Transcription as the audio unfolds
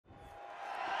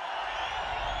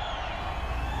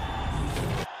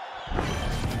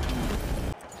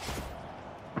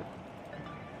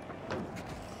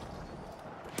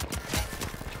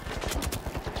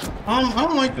I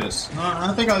don't like this.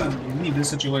 I think I need this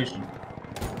situation.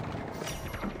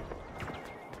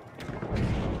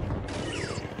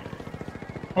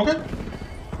 Okay.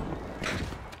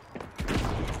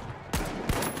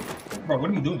 Bro, what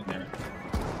are you doing there?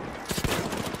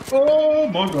 Oh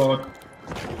my god.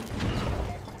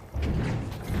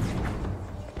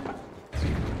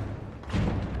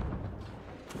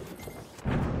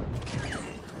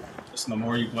 Just the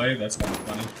more you play, that's kind of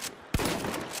funny.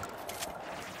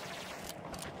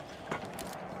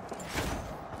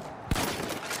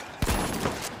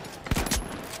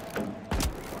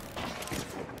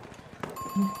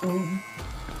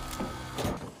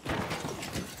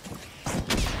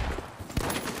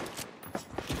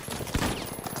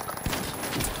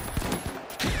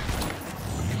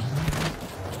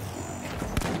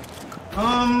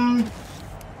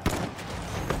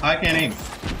 I can't aim.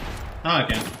 No, I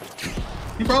can't.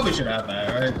 You probably should have that,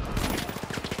 right?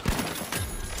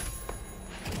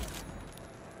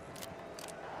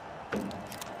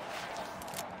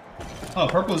 Oh,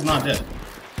 purple is not dead.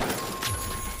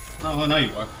 Oh, well, now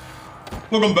you are.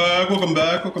 Welcome back, welcome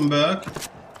back, welcome back.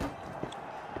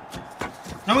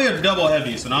 Now we have double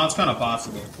heavy, so now it's kind of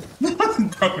possible.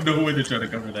 Probably no way to try to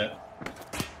cover that.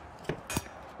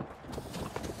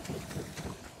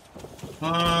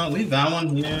 Leave that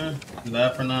one here. Do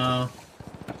that for now.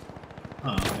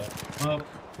 Oh, okay. Well.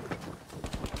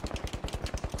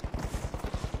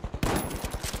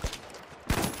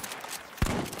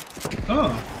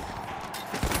 Oh.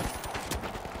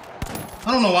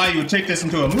 I don't know why you would take this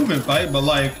into a movement fight, but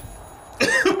like,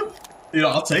 you know,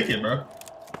 I'll take it, bro.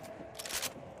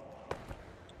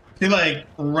 He like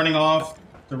running off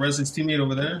to res his teammate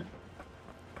over there?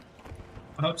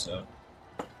 I hope so.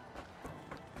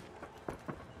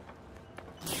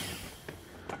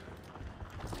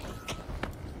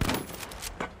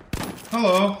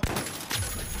 Hello.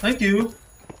 Thank you.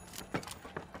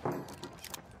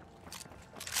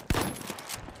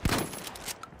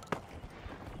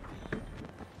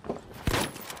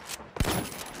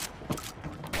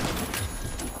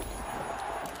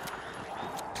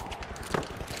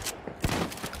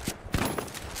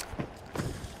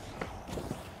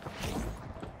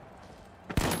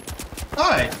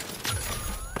 Hi.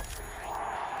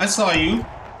 I saw you.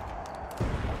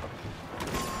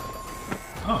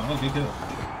 Oh, okay, good.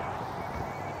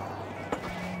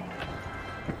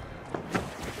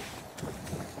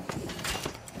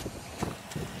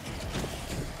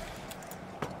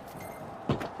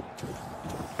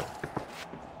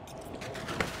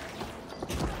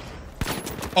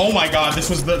 Oh my god, this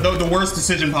was the worst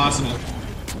decision possible.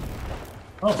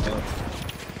 Oh, okay.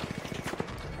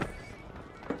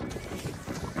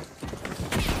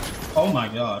 Oh my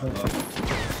god, hello.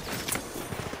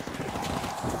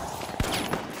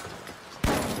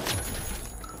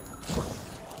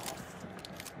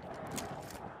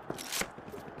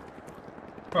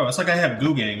 Bro, it's like I have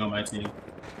Goo Gang on my team.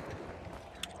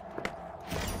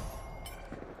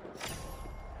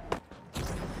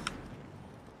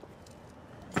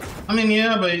 I mean,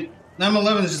 yeah, but the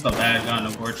M11 is just a bad gun,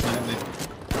 unfortunately.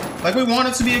 Like, we want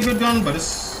it to be a good gun, but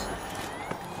it's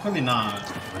really not.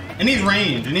 It needs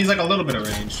range. It needs, like, a little bit of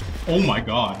range. Oh my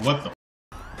god, what the...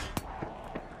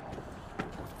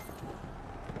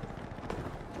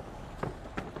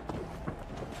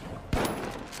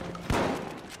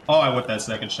 Oh, I whipped that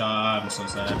second shot. I'm so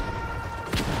sad.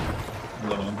 I'm a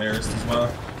little embarrassed as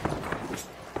well.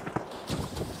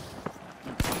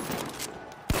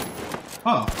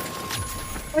 Oh.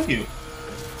 Thank you.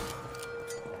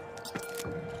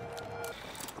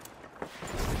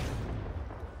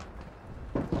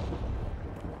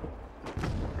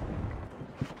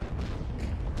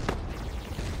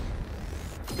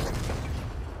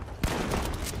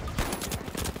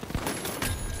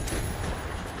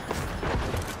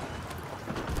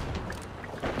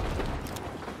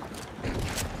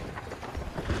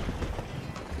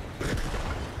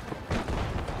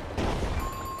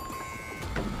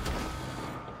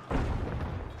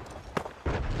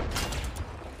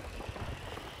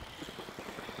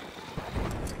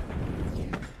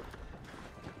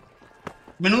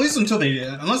 I mean, at least until they,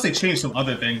 unless they change some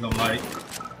other things, I'm like...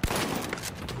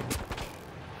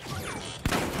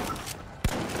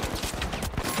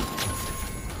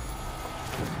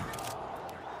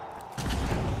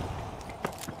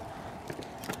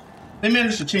 They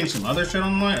managed to change some other shit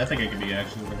online, I think it could be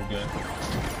actually really good.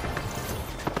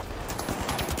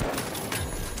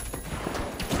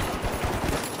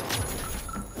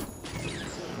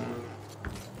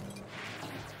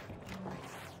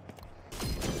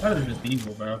 That is just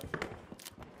evil, bro.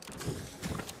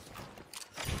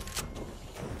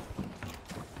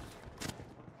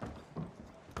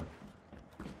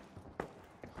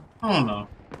 I don't know.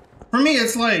 For me,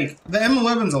 it's like the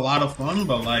M11's a lot of fun,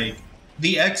 but like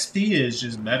the XP is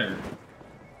just better.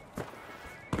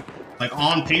 Like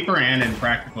on paper and in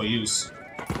practical use.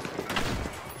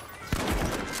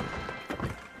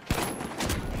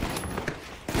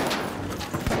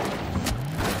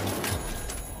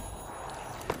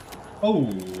 Oh,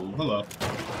 hello.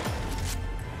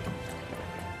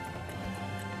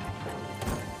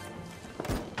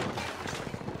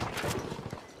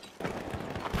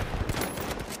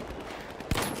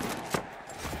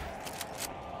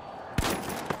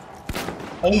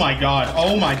 Oh my god.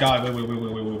 Oh my god.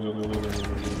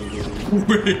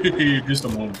 Wait. Just a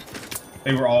moment.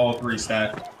 They were all 3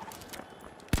 stacked.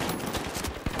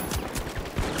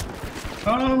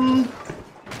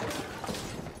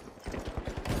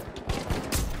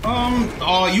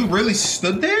 Oh, you really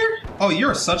stood there? Oh,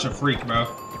 you're such a freak, bro.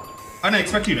 I didn't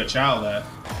expect you to chow that.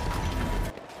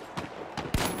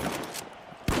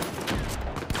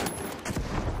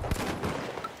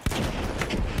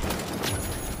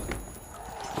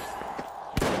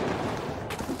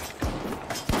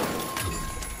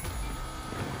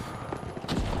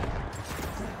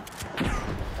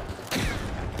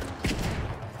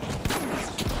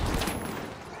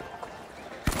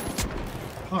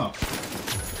 Oh.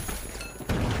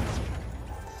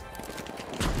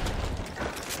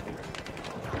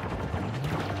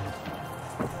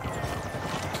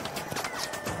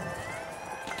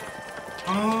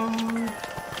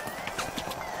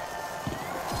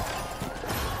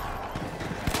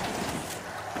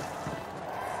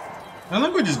 I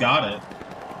think we just got it.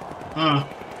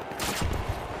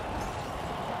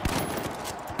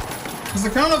 Because the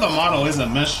count of the model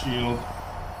isn't mesh shield.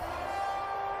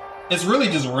 It's really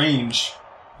just range.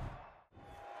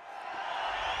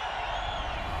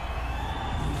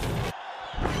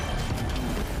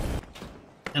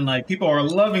 And like, people are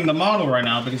loving the model right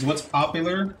now because what's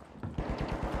popular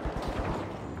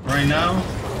right now,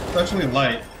 especially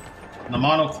light. And the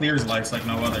model clears lights like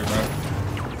no other, bro.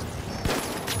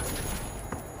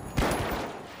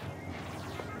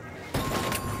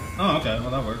 Oh, okay, well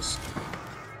that works.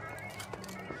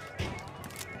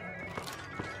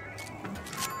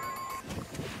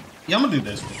 Yeah, I'm gonna do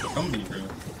this. I'm gonna be real.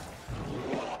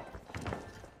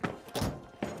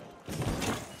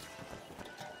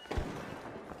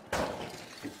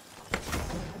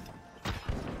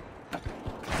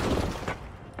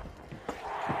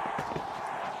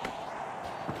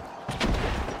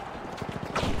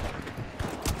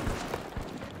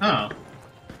 Oh.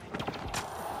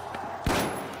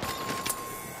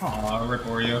 Aw, rip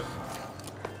Oreo.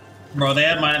 Bro, they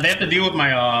have to deal with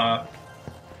my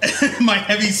my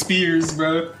heavy spears,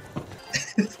 bro.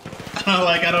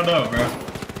 I don't know, bro.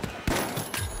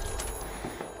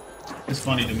 It's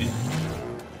funny to me.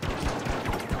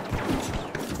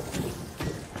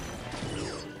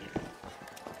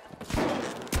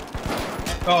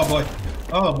 Oh boy.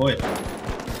 Oh boy.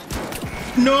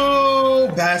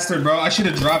 No, bastard, bro. I should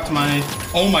have dropped my...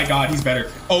 Oh my god, he's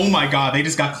better. Oh my god, they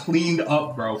just got cleaned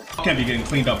up, bro. I can't be getting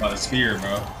cleaned up by the spear,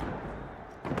 bro.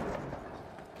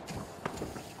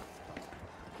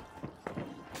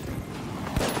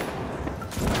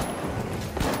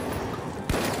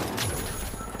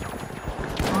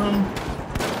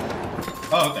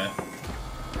 Oh, okay.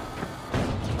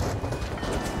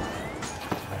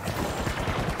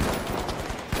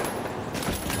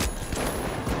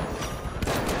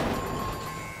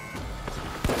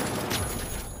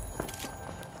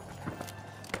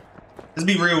 Let's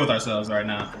be real with ourselves right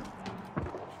now.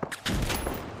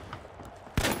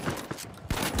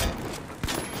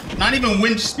 Not even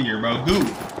winch spear, bro. Goo.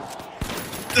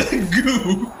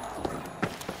 Goo.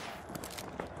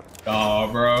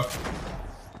 Oh, bro.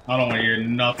 I don't want to hear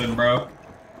nothing, bro.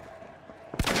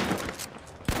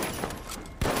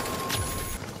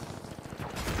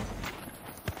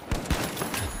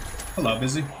 Hello,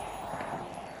 busy.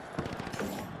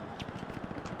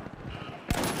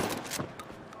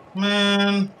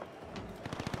 Man.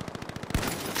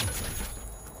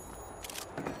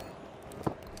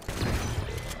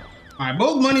 Alright,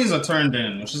 both monies are turned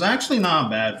in, which is actually not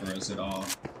bad for us at all.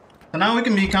 So now we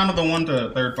can be kind of the one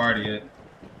to third party it.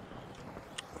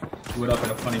 Do it up in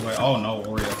a funny way. Oh no,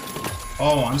 Oreo.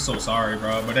 Oh, I'm so sorry,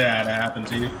 bro, but it had to happen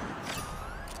to you.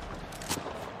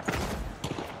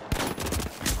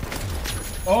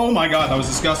 Oh my god, that was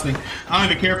disgusting. I don't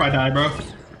even care if I die, bro.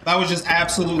 That was just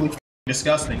absolutely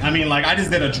disgusting. I mean, like, I just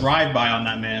did a drive-by on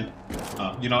that man.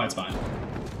 Oh, you know, it's fine.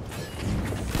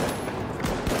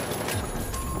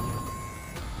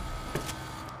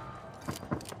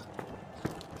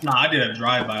 Nah, I did a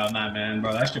drive-by on that man,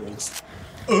 bro. That shit was...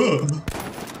 Ugh.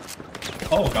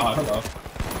 Oh god, hello.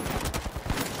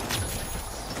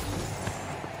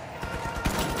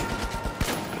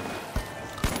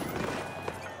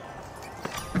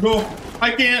 Go.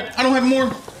 I can't. I don't have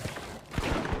more.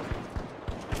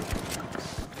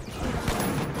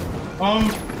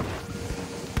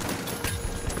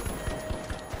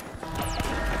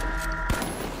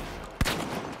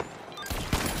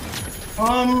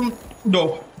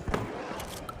 No.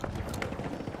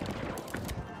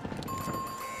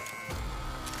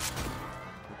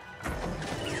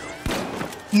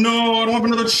 No, I don't have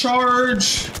another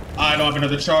charge. I don't have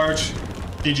another charge.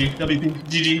 GG, WP,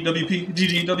 GG, WP,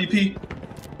 GG, WP.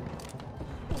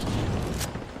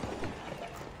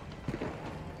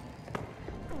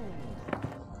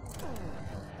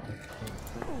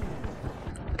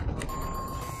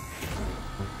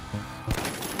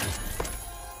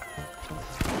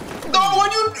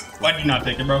 Why do you not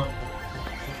take it, bro?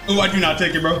 Oh, why do you not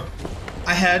take it, bro?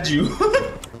 I had you.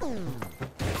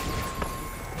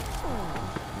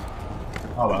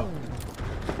 Oh, well.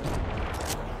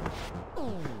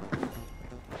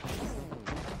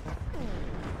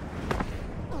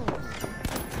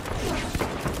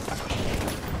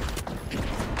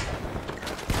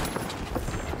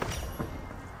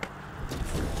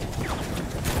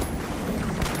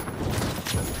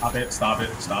 Stop it, stop it,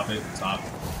 stop it, stop.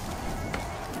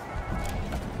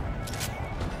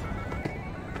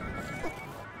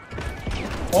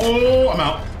 Oh, I'm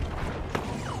out.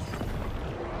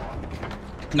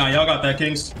 Nah, y'all got that,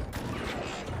 Kings.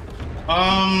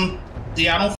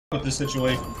 Yeah, I don't f with this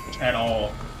situation at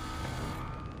all.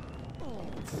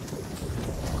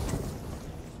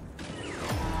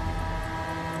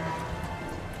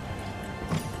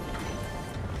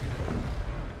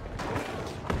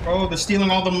 Oh, they're stealing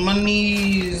all the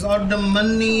monies, all the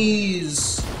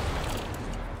monies.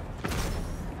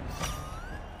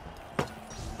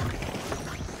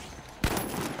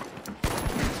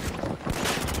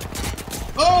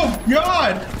 Oh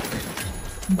God!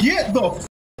 Get the f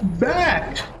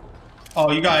back!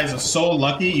 Oh, you guys are so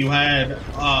lucky you had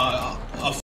a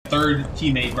third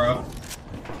teammate, bro.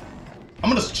 I'm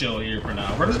gonna just chill here for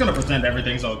now. We're just gonna pretend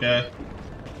everything's okay.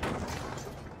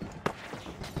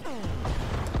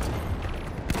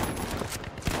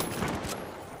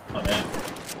 Oh, damn.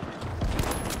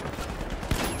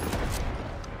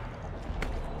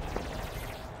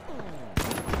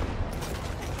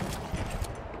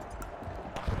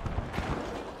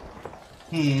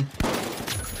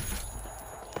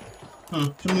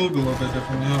 Should move a little bit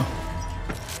differently, huh?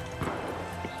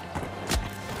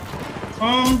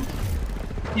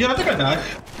 Yeah, I think I died.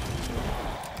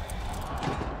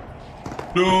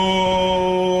 No,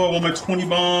 I want my 20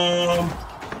 bomb.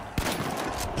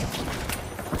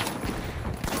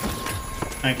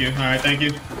 Thank you. All right, thank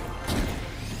you.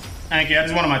 Thank you. I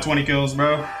just wanted my 20 kills,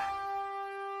 bro.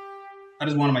 I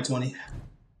just wanted my 20.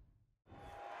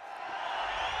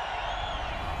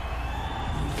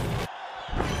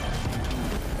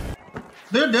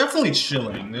 They're definitely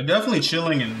chilling. They're definitely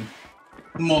chilling in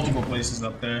multiple places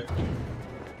up there.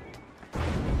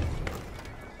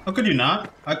 How could you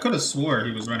not? I could have swore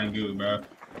he was running goo, bro.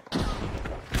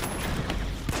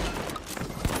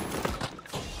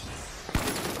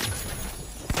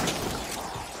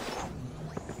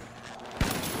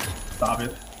 Stop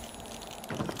it.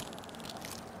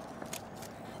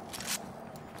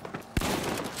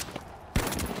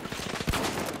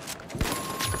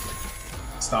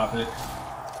 Stop it.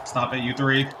 Stop it, you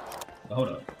three. Hold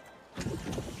up.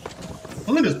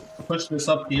 Let me just push this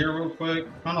up here real quick.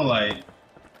 Kind of like...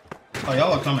 Oh,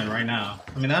 y'all are coming right now.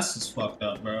 I mean, that's just fucked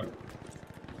up, bro.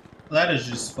 That is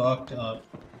just fucked up.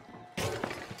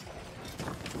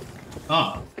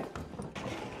 Oh.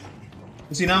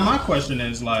 See, now my question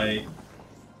is, like...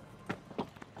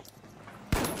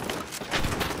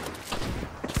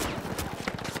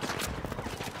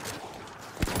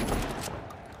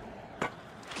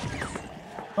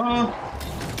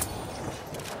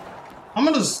 I'm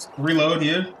gonna just reload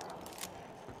here.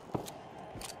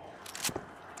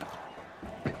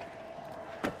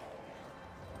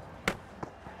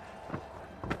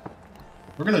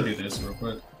 We're gonna do this real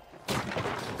quick.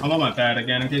 I'm on my pad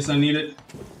again in case I need it.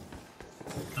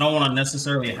 I don't want to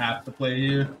necessarily have to play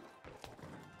here.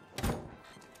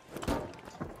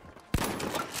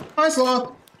 Hi,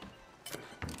 Sloth.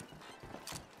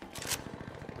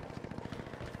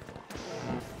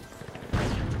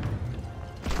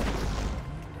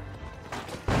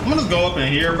 I'm gonna just go up in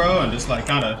here, bro, and just like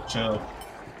kind of chill.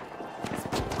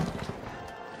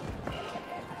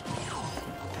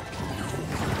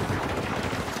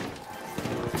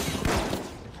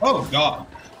 Oh God.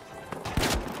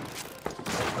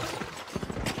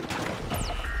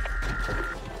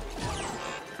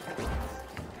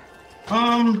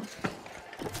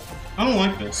 I don't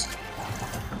like this.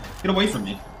 Get away from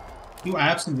me. You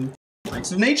absolute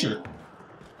freaks of nature.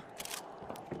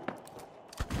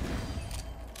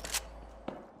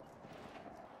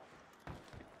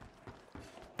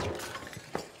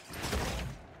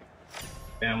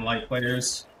 Damn light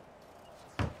players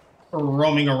are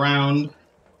roaming around.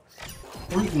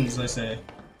 Greetings, I say.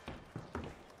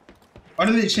 Why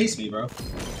didn't they chase me, bro?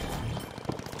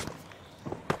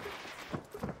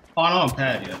 Oh, no, I'm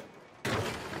pad yet.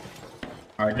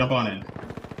 Alright, jump on in.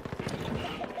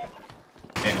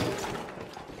 Okay.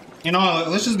 You know,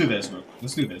 let's just do this, bro.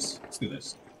 Let's do this. Let's do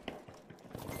this.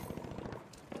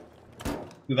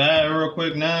 Do that real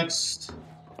quick next.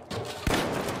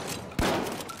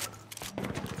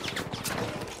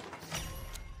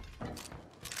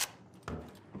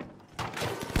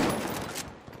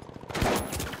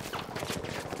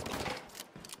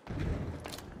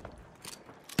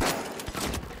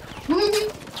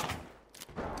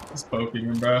 Just poking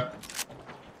him, bro.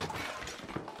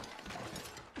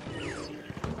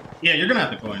 Yeah, you're gonna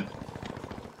have to coin.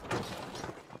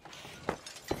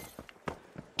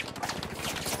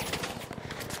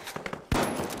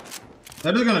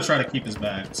 They're just gonna try to keep us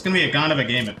back. It's gonna be a kind of a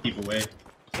game if keep away.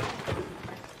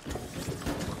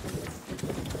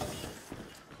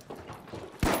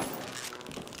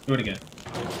 Do it again.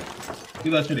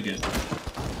 Do that shit again.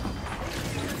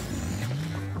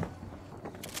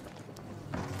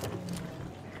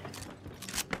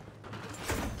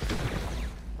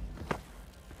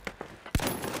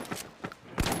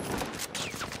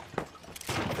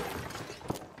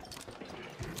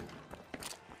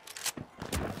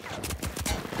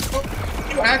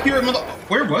 Accurate mother.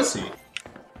 Where was he?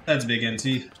 That's big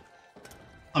NT.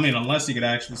 I mean, unless he could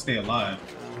actually stay alive.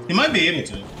 He might be able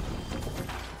to.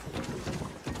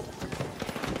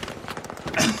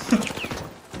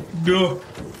 No.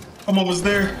 I'm almost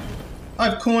there.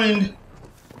 I've coined.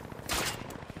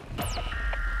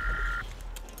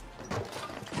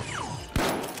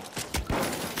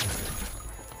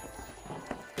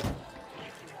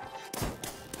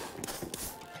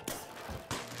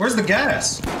 Where's the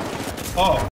gas?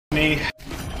 Oh, me.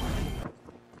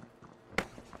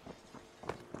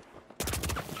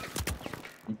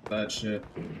 That shit.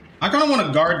 I kind of want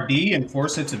to guard D and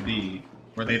force it to B,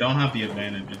 where they don't have the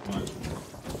advantage as much.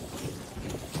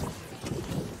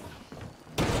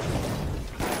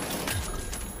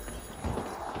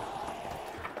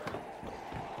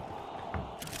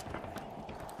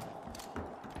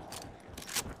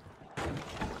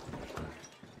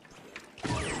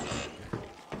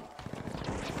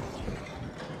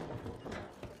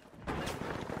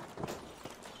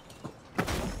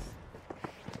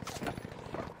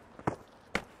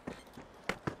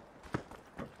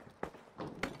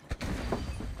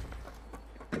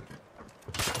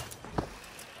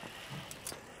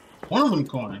 One of them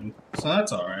coined, so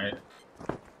that's alright.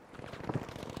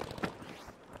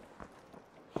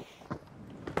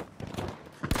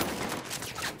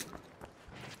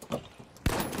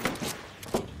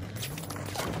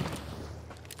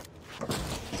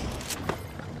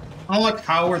 I don't like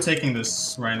how we're taking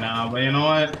this right now, but you know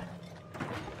what?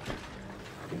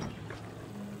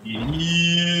 It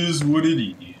is what it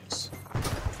is.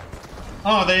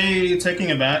 Oh, they taking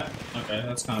it back? Okay,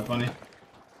 that's kind of funny.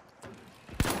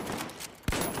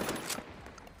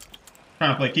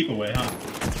 Trying to play keep away, huh?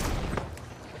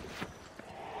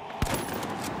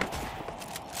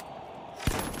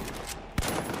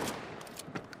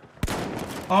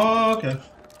 Oh, okay.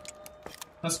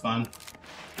 That's fine.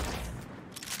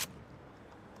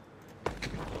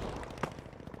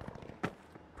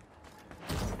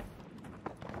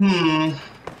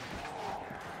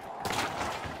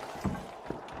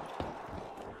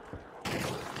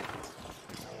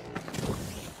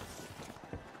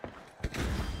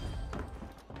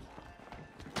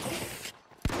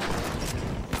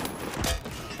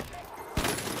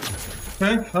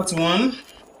 Okay, that's one.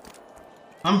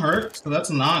 I'm hurt, so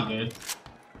that's not good.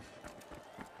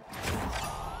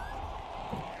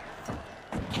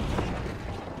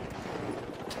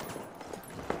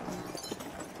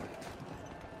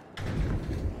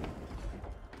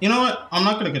 You know what? I'm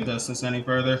not gonna contest this any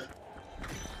further.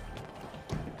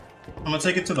 I'm gonna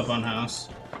take it to the fun house.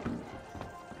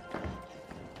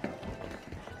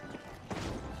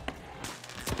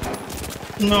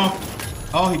 No.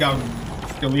 Oh, he got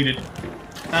deleted.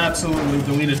 Absolutely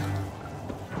deleted.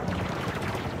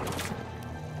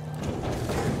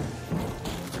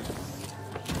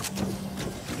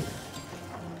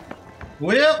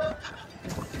 Well.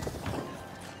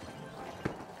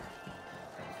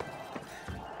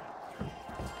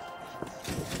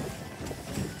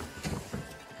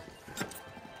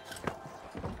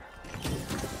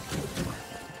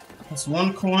 That's That's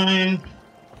 1 coin.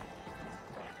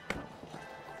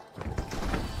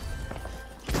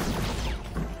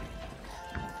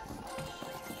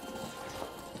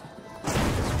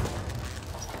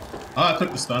 Oh, I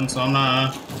took the stun, so I'm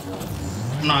not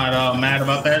mad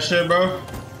about that shit, bro.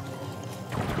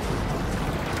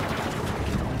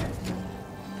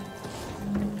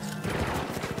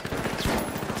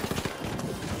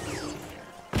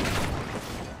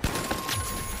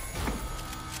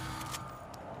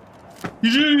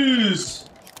 Jeez.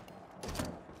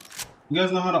 You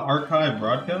guys know how to archive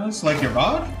broadcasts? Like your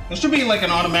VOD? It should be like an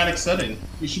automatic setting.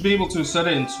 You should be able to set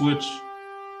it in Twitch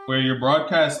where your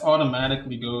broadcast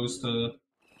automatically goes to,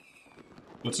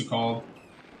 what's it called?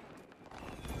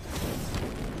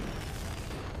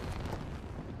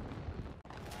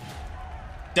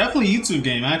 Definitely YouTube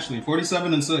game, actually.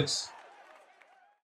 47 and 6.